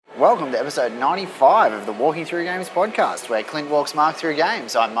Welcome to episode 95 of the Walking Through Games podcast, where Clint walks Mark through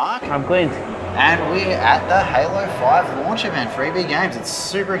games. I'm Mark. I'm Clint. And we're at the Halo 5 launch event for EB Games. It's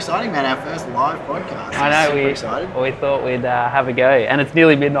super exciting, man. Our first live podcast. I know, super excited. We thought we'd have a go, and it's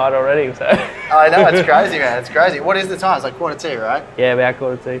nearly midnight already, so... I know, it's crazy, man. It's crazy. What is the time? It's like 1:45, right? Yeah, about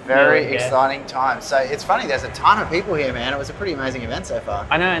 1:45. Very yeah. exciting time. So it's funny, there's a ton of people here, man. It was a pretty amazing event so far.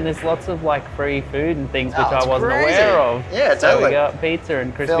 I know, and there's lots of like free food and things which I it's wasn't crazy. aware of. Yeah, so totally. we got pizza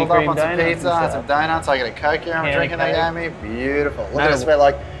and Krispy Filled up Kreme on some donuts pizza and some donuts. I got a Coke here. I'm Yeah, drinking. They Coke. gave me. Beautiful. Look No. at us. We're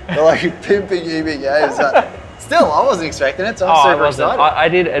like pimping EB Games. Still, I wasn't expecting it, so I'm Oh, I super wasn't. excited. I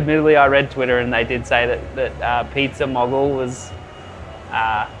did, admittedly, I read Twitter and they did say that Pizza Mogul was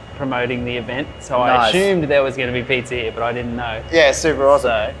promoting the event, so I Nice. assumed there was going to be pizza here, but I didn't know. Yeah, super awesome.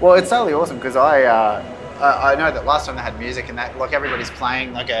 So- Well, it's totally awesome because I know that last time they had music and that, like everybody's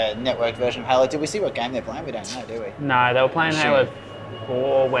playing like a networked version of Halo. Did we see what game they're playing? We don't know, do we? No, they were playing Shoot. Halo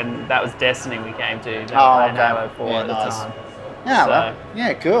 4 when that was Destiny we came to. They were Oh, playing okay. Halo 4 Yeah, at the nice. time. Yeah, So- well,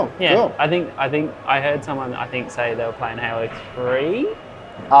 yeah, cool. Yeah, Cool. I think I heard someone say they were playing Halo 3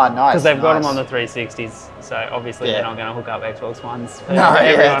 Oh, nice. because they've got them nice. on the 360s. So obviously Yeah. they're not going to hook up Xbox Ones for No,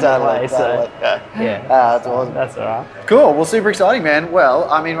 everyone yeah, to totally. play. totally. So yeah, That's awesome. that's all right. Cool. Well, super exciting, man. Well,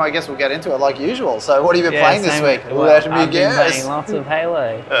 I mean, I guess we'll get into it like usual. So, what have you been playing this same- week? Well, Let me I've been guess. playing lots of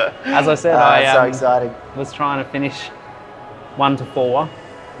Halo. As I said, It's so I exciting. was trying to finish 1 to 4,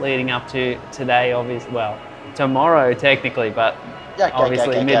 leading up to today. Obviously, well, tomorrow technically, but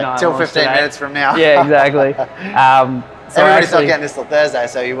obviously midnight Till launch 15 today. minutes from now. Yeah, exactly. So Everybody's actually- not getting this till Thursday,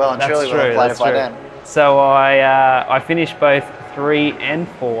 so you well and That's truly will have true, played it that's by true. then. So I finished both 3 and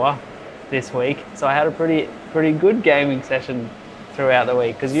 4 this week. So I had a pretty good gaming session throughout the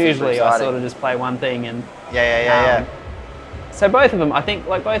week because usually I exciting. sort of just play one thing and Yeah. So both of them, I think,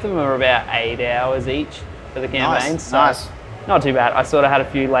 like both of them are about 8 hours each for the campaigns. So Nice. not too bad. I sort of had a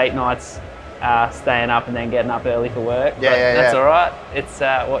few late nights staying up and then getting up early for work. Yeah, but yeah, that's yeah. all right. It's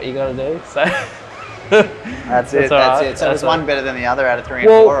what you got to do. So That's it. all That's right. it. So, That's was all one right. better than the other out of 3 and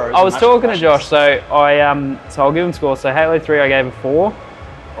 4? Or Well, is I it was much talking to questions? Josh, so so I'll give him scores. So Halo 3 I gave a 4,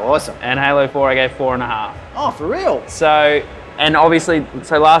 Awesome. and Halo 4 I gave 4.5. Oh, for real? So, and obviously,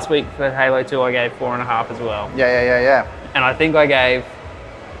 so last week for Halo 2 I gave 4.5 as well, Yeah. and I think I gave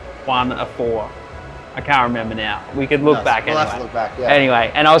 1 a 4. I can't remember now. We could look Nice. back We'll anyway. have to look back, yeah.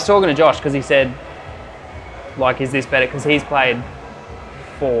 Anyway, and I was talking to Josh because he said, like, is this better? Because he's played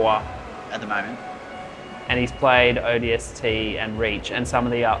 4. At the moment. And he's played ODST and Reach and some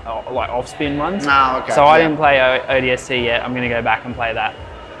of the like off-spin runs. Oh, okay. So I yeah. didn't play ODST yet. I'm going to go back and play that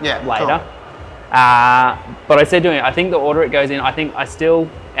Yeah, later. cool. But I said to him, I think the order it goes in, I think I still,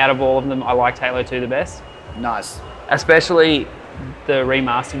 out of all of them, I liked Halo 2 the best. Nice. Especially the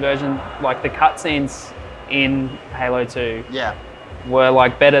remastered version. Like the cutscenes in Halo 2 Yeah. were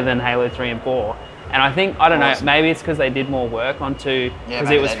like better than Halo 3 and 4. And I think, I don't Awesome. know, maybe it's because they did more work on 2 Yeah, because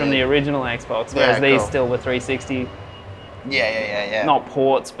maybe it was they from did. the original Xbox, Yeah, whereas these cool. still were 360, Yeah. not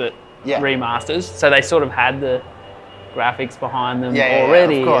ports, but Yeah. remasters. So they sort of had the graphics behind them Yeah,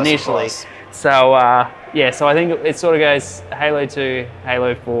 already of course, initially. Of course. So, so I think it sort of goes Halo 2,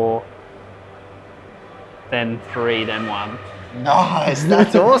 Halo 4, then 3, then 1. Nice.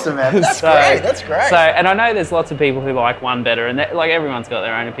 That's awesome, man. That's great. That's great. So, and I know there's lots of people who like 1 better, and like everyone's got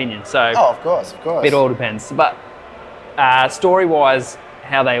their own opinion. So oh, of course. it all depends. But story-wise,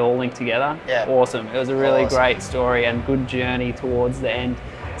 how they all link together, Yeah. awesome. It was a really Awesome. great story and good journey towards the end.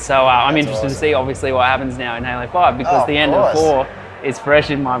 So I'm That's interested to awesome. see, obviously, what happens now in Halo 5 because Oh, the of end of course. 4 is fresh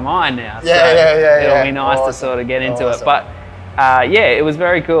in my mind now. Yeah, so yeah. It'll be nice to Awesome. sort of get into Awesome. it. But it was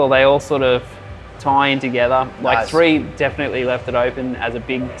very cool. They all sort of tie in together. Like Nice. 3 definitely left it open as a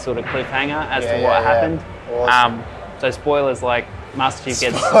big sort of cliffhanger as Yeah, to what yeah. happened. Awesome. So spoilers, like Master Chief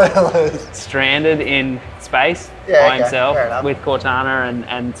gets Spoilers. stranded in space Yeah, by okay, himself fair enough. with Cortana,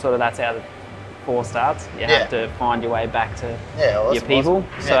 and sort of that's how the 4 starts. You Yeah. have to find your way back to Yeah, awesome. your people.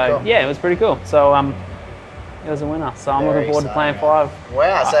 Awesome. So Yeah, cool. it was pretty cool. So it was a winner. So I'm Very looking forward to playing exciting, 5.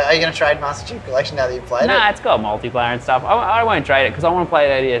 Wow. So are you going to trade Master Chief Collection now that you've played Nah, it? it's got multiplayer and stuff. I won't trade it because I want to play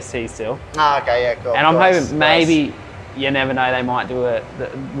it ODST still. Oh, okay. Yeah, cool. And I'm Nice, hoping nice. maybe, you never know, they might do the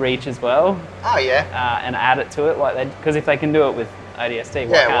Reach as well Oh, yeah. and add it to it, because if they can do it with ODST,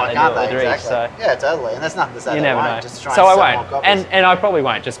 why Yeah, can't why they can't do it they? with Reach? Exactly. So Yeah, totally. And that's nothing to say you they never won't. know. Just to try So and I sell won't, more copies. and I probably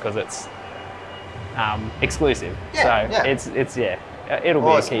won't just because it's exclusive. Yeah, so yeah. it's it'll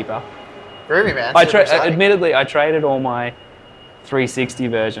Awesome. be a keeper. Groovy, man. I Super exciting. admittedly I traded all my 360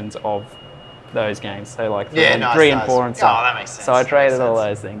 versions of those games. So like Yeah, nice, 3 and nice. 4 and stuff. Oh, that makes sense. So I That traded makes all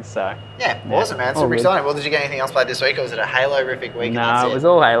sense. those things. So Yeah, awesome, man. all Super good. exciting. Well, did you get anything else played this week, or was it a Halo-rific week? and No, that's it was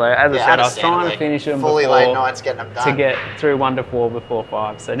all Halo. As I said, I was trying to understandably. finish them Fully before late nights getting them done. to get through 1 to 4 before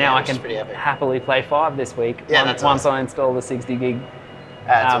 5. So now Yeah, I which is can pretty epic. happily play 5 this week. Yeah, that's once awesome. I install the 60 gig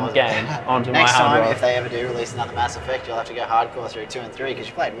That's awesome. game onto my Next hard time, drive. if they ever do release another Mass Effect, you'll have to go hardcore through 2 and 3 because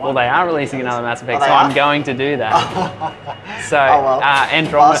you played 1. Well, they are releasing another Mass Effect, Oh, they so I'm are? going to do that. So, Oh, well.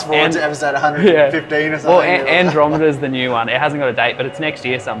 Andromeda. Fast forward to episode 115 or something. Well, Andromeda's the new one. It hasn't got a date, but it's next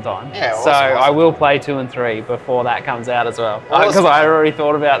year sometime. Yeah, so awesome. I will play 2 and 3 before that comes out as well. Because Awesome. I already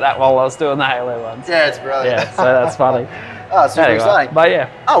thought about that while I was doing the Halo ones. Yeah, it's brilliant. Yeah, so that's funny. Oh, super Anyway, exciting. but yeah,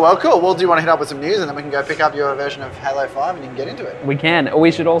 Oh, well, cool. Well, do you want to hit up with some news and then we can go pick up your version of Halo 5 and you can get into it? we can.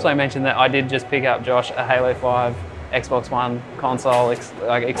 We should also mention that I did just pick up Josh a Halo 5 Xbox One console,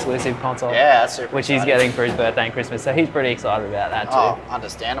 exclusive console. Yeah, that's super Which he's exciting. getting for his birthday and Christmas, so he's pretty excited about that too. Oh,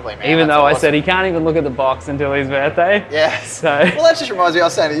 understandably, man. Even That's though I awesome. said he can't even look at the box until his birthday. Yeah. So Well, that just reminds me, I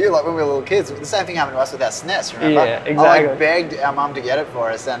was saying to you, like when we were little kids, the same thing happened to us with our SNES, remember? Yeah, I exactly. begged our mum to get it for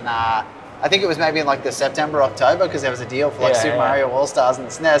us, and I think it was maybe in like the September, October, because there was a deal for like Yeah, Super yeah. Mario All-Stars and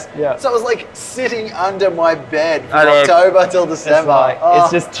the SNES. Yeah. So it was like sitting under my bed from I know. October till December.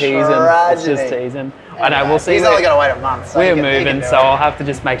 it's just teasing. It's just tragedy. teasing. I know. We'll see. He's only got to wait a month. So We're he can moving, do so it. I'll have to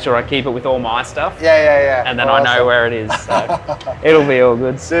just make sure I keep it with all my stuff, Yeah. and then I know Awesome. where it is. So it'll be all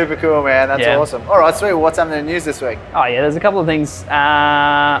good. Super cool, man. That's Yeah. awesome. All right, sweet. Well, what's happening in the news this week? Oh yeah, there's a couple of things.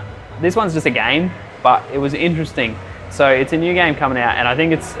 This one's just a game, but it was interesting. So it's a new game coming out, and I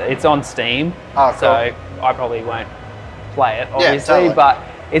think it's on Steam. Oh, cool. So I probably won't play it, obviously, totally. but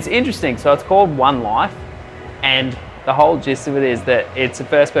it's interesting. So it's called One Life, and the whole gist of it is that it's a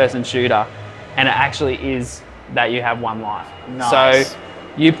first-person shooter, and it actually is that you have one life. Nice. So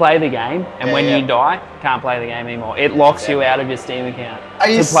you play the game, and Yeah, when yeah. you die, can't play the game anymore. It locks you out of your Steam account Are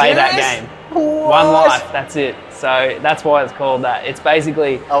you to play that serious? game. What? One life, that's it. So that's why it's called that. It's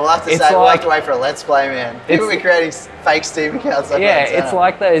basically. Oh, we'll have to it's say, we'll like- have to wait for a Let's Play, man. People It's- be creating fake Steam accounts. Left, Yeah, right, and it's centre.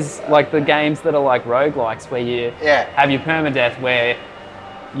 like those, like the games that are like roguelikes where you Yeah. have your permadeath where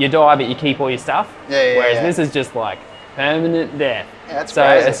you die but you keep all your stuff. Yeah, Whereas yeah. this is just like permanent death. Yeah, that's so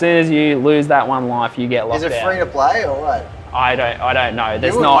crazy. as soon as you lose that one life, you get locked Is it out. free to play or what? I don't know.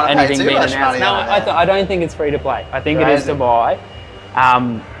 There's wouldn't not wanna pay anything too being much announced. money No, on that. I don't think it's free to play. I think it is Crazy. to buy.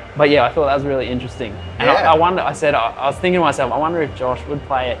 But yeah, I thought that was really interesting. And Yeah. I wonder. I was thinking to myself, I wonder if Josh would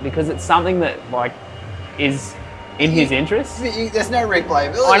play it because it's something that like is in his interest. There's no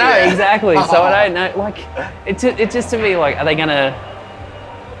replayability. I know there. exactly. So I don't know. Like, it's just to me like, are they gonna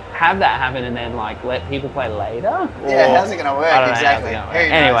have that happen and then like let people play later? Yeah, Or- how's it gonna work? I don't know Exactly. how it's gonna Who work.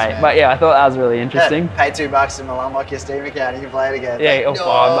 knows, Anyway, man? but yeah, I thought that was really interesting. Yeah, pay $2 and we'll unlock your Steam account and you can play it again. Yeah, or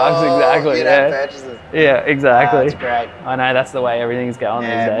 $5 exactly, You don't yeah. purchase it. Yeah, exactly. That's great. I know that's the way everything's going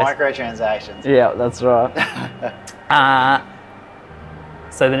Yeah, these days. microtransactions. Yeah, that's right.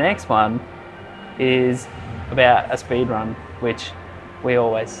 So the next one is about a speed run, which we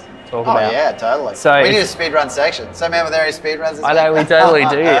always talk Oh about. yeah, totally. So we need a it's- speedrun section. So man, were there any speedruns this I know, we week? totally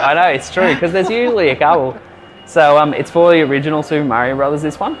do. I know, it's true, because there's usually a couple. So it's for the original Super Mario Brothers,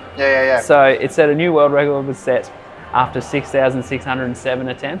 this one. Yeah. So it said a new world record was set after 6,607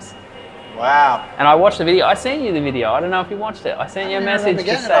 attempts. Wow. And I watched the video. I sent you the video. I don't know if you watched it. I sent you a I don't message remember to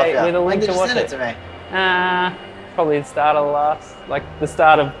getting it say off you. with a When link did to you watch send it. it to me? Probably the start of the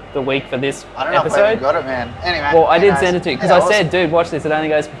start of the week for this I don't know if I episode. even got it, man. Anyway. Well, I who did knows? send it to you because Yeah, I awesome. said, dude, watch this. It only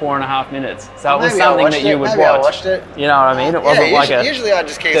goes for 4.5 minutes. So it was Maybe I something watched that you it. would Maybe I watch. watched it. You know what I mean? It wasn't Yeah, like a usually I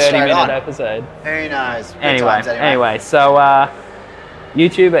just keep it straight 30-minute on. episode. Who knows? Good Anyway, times, anyway, so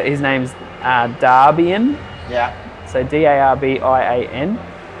YouTuber, his name's Darbian. Yeah. So Darbian.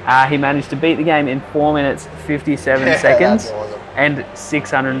 He managed to beat the game in 4 minutes 57 Yeah, seconds that's awesome. and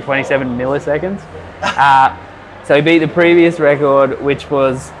 627 milliseconds. So he beat the previous record, which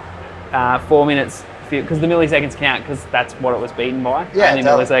was 4 minutes, because the milliseconds count because that's what it was beaten by. Yeah, only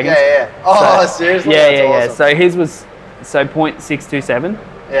totally. milliseconds. Yeah. Oh, So- seriously? Yeah, That's yeah. awesome. So his was 0.627,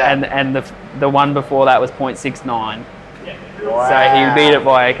 Yeah. and the one before that was 0.69. Wow. So he beat it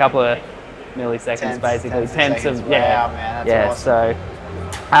by a couple of milliseconds, Tenths- tenths tenths of of seconds. yeah, Wow, man, that's yeah.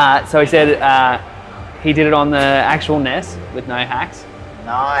 awesome. So he said he did it on the actual NES with no hacks,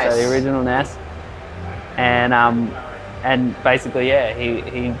 Nice. so the original NES, and basically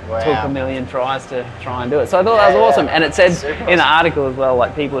he Wow. took a million tries to try and do it. So I thought that was Yeah, awesome, yeah. and it said Super in the awesome. article as well,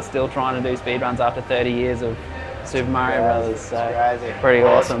 like people are still trying to do speedruns after 30 years of Super Mario Crazy. Brothers. So It's crazy. pretty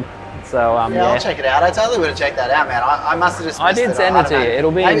Awesome. awesome. So Yeah, I'll check it out. I totally would have checked that out, man. I must have just I missed did it. send I it don't to know. you.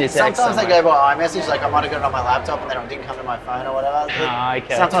 It'll be in your text Sometimes they somewhere. go by iMessage, like I might have got it on my laptop and then it didn't come to my phone or whatever.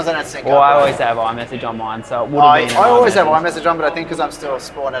 Okay. Sometimes I don't sync Well, up. I right. always have iMessage on mine, so it would have been. I always have iMessage. iMessage on, but I think because I'm still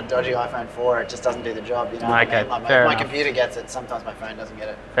sporting a dodgy iPhone 4, it just doesn't do the job. You know what Okay, I mean? Like fair my enough. computer gets it, sometimes my phone doesn't get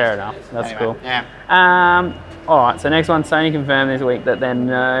it. Fair enough. That's Anyway, cool. Yeah. All right. So next one, Sony confirmed this week that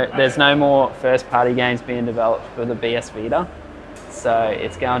there's no more first-party games being developed for the PS Vita. So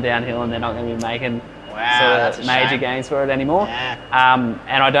it's going downhill, and they're not going to be making That's a major shame. games for it anymore. Yeah.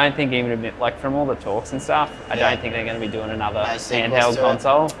 And I don't think even like from all the talks and stuff, I Yeah. don't think they're going to be doing another No sequels handheld to it.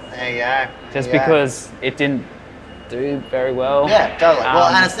 console, There you go. just Yeah. because it didn't do very well. Yeah, totally. Well,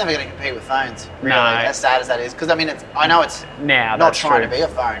 Um, and it's never going to compete with phones, really, No. as sad as that is. Because, I mean, Now not that's trying true. to be a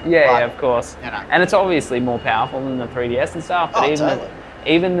phone. Yeah, but, yeah, of course. You know. And it's obviously more powerful than the 3DS and stuff. But Oh,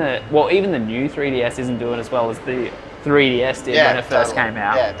 even totally. even the new 3DS isn't doing as well as the 3DS did Yeah, when it first totally. came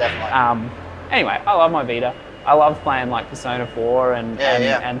out. Yeah, definitely. Anyway, I love my Vita. I love playing like Persona 4 and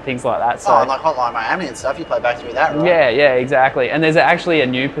things like that. So and like Hotline Miami and stuff, you play back through that, right? yeah, exactly. And there's actually a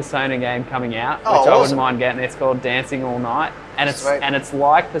new Persona game coming out, which Oh, I wouldn't awesome. mind getting. It's called Dancing All Night, and Sweet. it's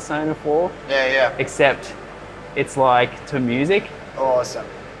like Persona 4, Yeah. except it's like to music. Awesome.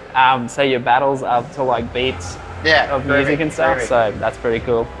 So your battles are to like beats Yeah. of groovy, music and stuff. groovy. So that's pretty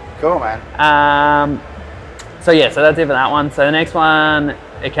cool. Cool, man. So that's it for that one. So the next one,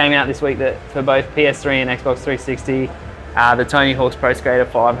 it came out this week that for both PS3 and Xbox 360, the Tony Hawk's Pro Skater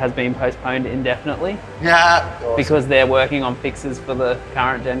 5 has been postponed indefinitely Yeah. Awesome. because they're working on fixes for the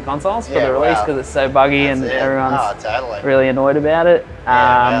current gen consoles for Yeah, the release wow. because it's so buggy That's and it. everyone's Oh, totally. really annoyed about it.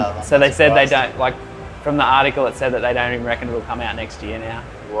 wow, I'm so they not said they surprised. don't like. From the article, it said that they don't even reckon it'll come out next year now.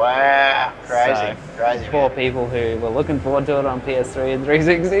 Wow. Crazy. So, Crazy. Poor man. people who were looking forward to it on PS3 and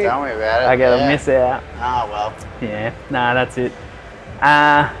 360. Tell me about it. I gotta yeah. miss out. Oh, well. Yeah, that's it.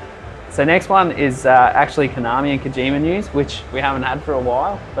 So next one is actually Konami and Kojima news, which we haven't had for a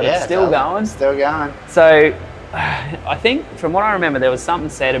while, but Yeah, it's still totally. going. Still going. So I think from what I remember, there was something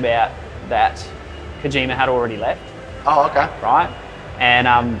said about that Kojima had already left, Oh, okay. right?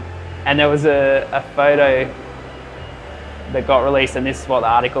 And there was a photo that got released, and this is what the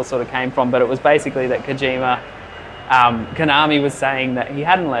article sort of came from, but it was basically that Konami was saying that he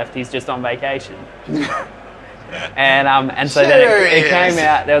hadn't left, he's just on vacation. And so then it came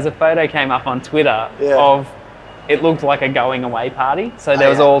out, there was a photo came up on Twitter of, it looked like a going away party. So there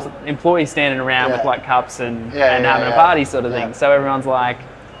was all employees standing around with like cups and having a party sort of thing. Yeah. So everyone's like,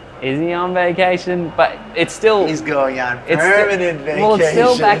 is he on vacation? But it's still... He's going on it's permanent vacation. Well, it's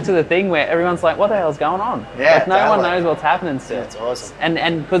still back to the thing where everyone's like, what the hell's going on? Yeah, like, no one totally. knows what's happening still. That's awesome.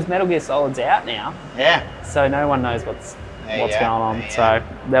 And because Metal Gear Solid's out now, Yeah. so no one knows what's There you going go. on. There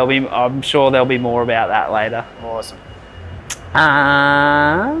you So I'm sure there'll be more about that later. Awesome.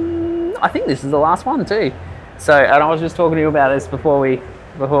 I think this is the last one too. So, and I was just talking to you about this before we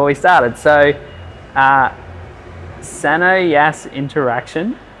started. So, Sanoyas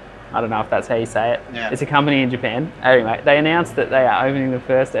Interaction, I don't know if that's how you say it. Yeah. It's a company in Japan. Anyway, they announced that they are opening the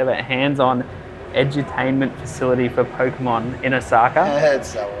first ever hands-on edutainment facility for Pokemon in Osaka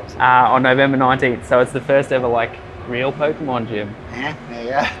That's so awesome. on November 19th. So it's the first ever like real Pokemon gym. Yeah, there you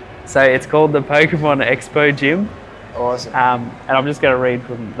go. So it's called the Pokemon Expo Gym. Awesome. And I'm just going to read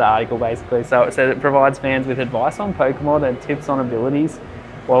from the article basically. So it says it provides fans with advice on Pokemon and tips on abilities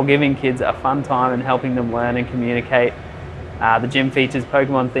while giving kids a fun time and helping them learn and communicate. The gym features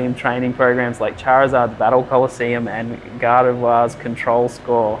Pokemon-themed training programs like Charizard's Battle Coliseum and Gardevoir's Control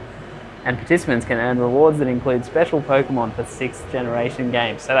Score. And participants can earn rewards that include special Pokemon for 6th generation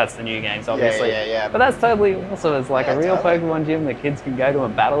games. So that's the new games, obviously. Yeah. But that's totally awesome. It's like a real totally. Pokemon gym that kids can go to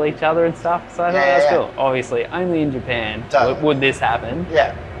and battle each other and stuff. So I thought Yeah, that's yeah. cool. Obviously, only in Japan Totally. would this happen.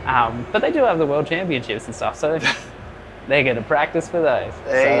 Yeah. But they do have the World Championships and stuff, so they're going to practice for those.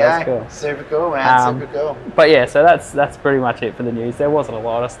 There so you that's go. cool. Super cool, man. Super cool. But yeah, so that's pretty much it for the news. There wasn't a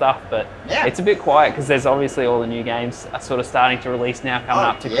lot of stuff, but Yeah. it's a bit quiet because there's obviously all the new games are sort of starting to release now coming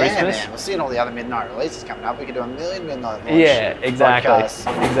up to Christmas. Man. We're seeing all the other midnight releases coming up. We could do a million midnight launch Yeah, exactly.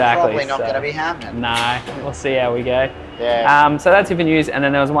 podcasts. Exactly. Probably not So- going to be happening. No, we'll see how we go. Yeah. So that's it for news, and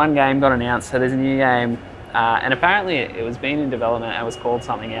then there was one game got announced. So there's a new game, and apparently it was been in development and was called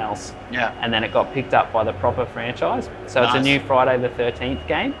something else, Yeah. and then it got picked up by the proper franchise. So it's a Nice. new Friday the 13th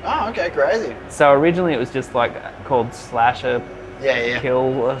game. Oh, okay, crazy. So originally it was just like called Slasher Yeah.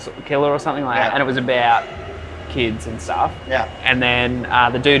 Killer or something like that, Yeah. and it was about kids and stuff. Yeah. And then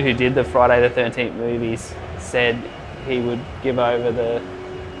the dude who did the Friday the 13th movies said he would give over the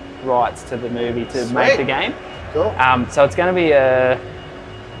rights to the movie to make Sweet. the game. Cool. So it's going to be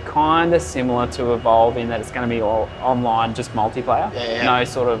kind of similar to Evolve in that it's going to be all online, just multiplayer. Yeah. No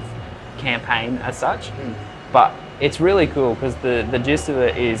sort of campaign as such, but it's really cool because the gist of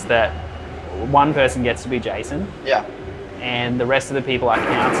it is that one person gets to be Jason, Yeah. and the rest of the people are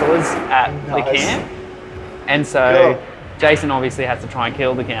counsellors at the Nice. camp. And so Cool. Jason obviously has to try and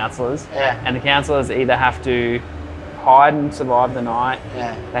kill the counsellors, Yeah. and the counsellors either have to hide and survive the night,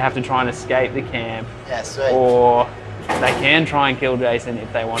 Yeah. they have to try and escape the camp, Yeah, sweet. or they can try and kill Jason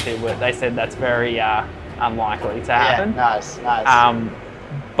if they want to, but they said that's very unlikely to happen. Yeah, nice.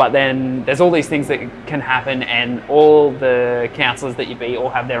 But then there's all these things that can happen, and all the counsellors that you beat all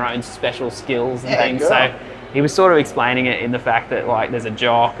have their own special skills and Yeah, things. cool. So he was sort of explaining it in the fact that like there's a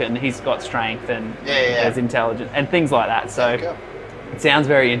jock and he's got strength and Yeah. there's intelligence and things like that. So Cool. it sounds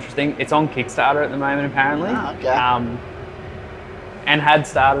very interesting. It's on Kickstarter at the moment apparently. Ah, okay. And had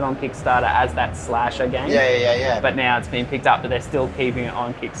started on Kickstarter as that slasher game. Yeah. But now it's been picked up, but they're still keeping it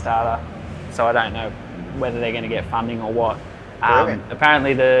on Kickstarter. So I don't know whether they're going to get funding or what. Brilliant.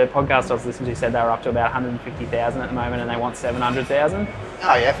 Apparently the podcast I was listening to said they were up to about 150,000 at the moment and they want 700,000.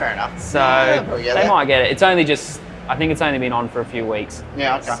 Oh yeah, fair enough. So Yeah, probably get they that. might get it. It's only just, I think it's only been on for a few weeks.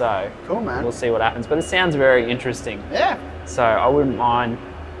 Yeah, okay. So Cool, man. we'll see what happens. But it sounds very interesting. Yeah. So I wouldn't mind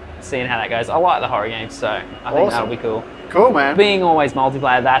seeing how that goes. I like the horror games, so I think Awesome. that'll be cool. Cool, man. Being always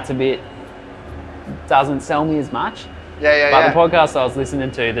multiplayer, that's a bit, doesn't sell me as much. Yeah. But the podcast I was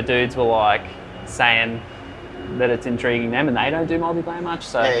listening to, the dudes were like saying that it's intriguing them and they don't do multiplayer much,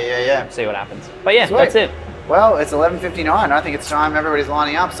 so Yeah. see what happens. But yeah, Sweet. that's it. Well, it's 11:59. I think it's time everybody's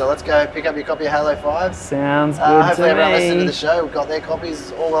lining up, so let's go pick up your copy of Halo 5. Sounds good Hopefully to everyone me. listening to the show got their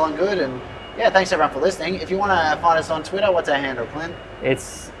copies, all well and good. And yeah, thanks everyone for listening. If you want to find us on Twitter, what's our handle, Clint?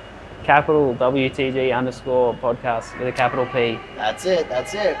 It's capital WTG_podcast with a capital P. That's it.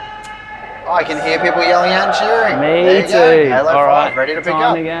 Oh, I can hear people yelling out and cheering. Me There you too. Go. Halo All 5, right, ready to pick time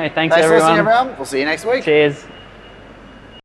up. to go. Thanks For listening, everyone. everyone. We'll see you next week. Cheers.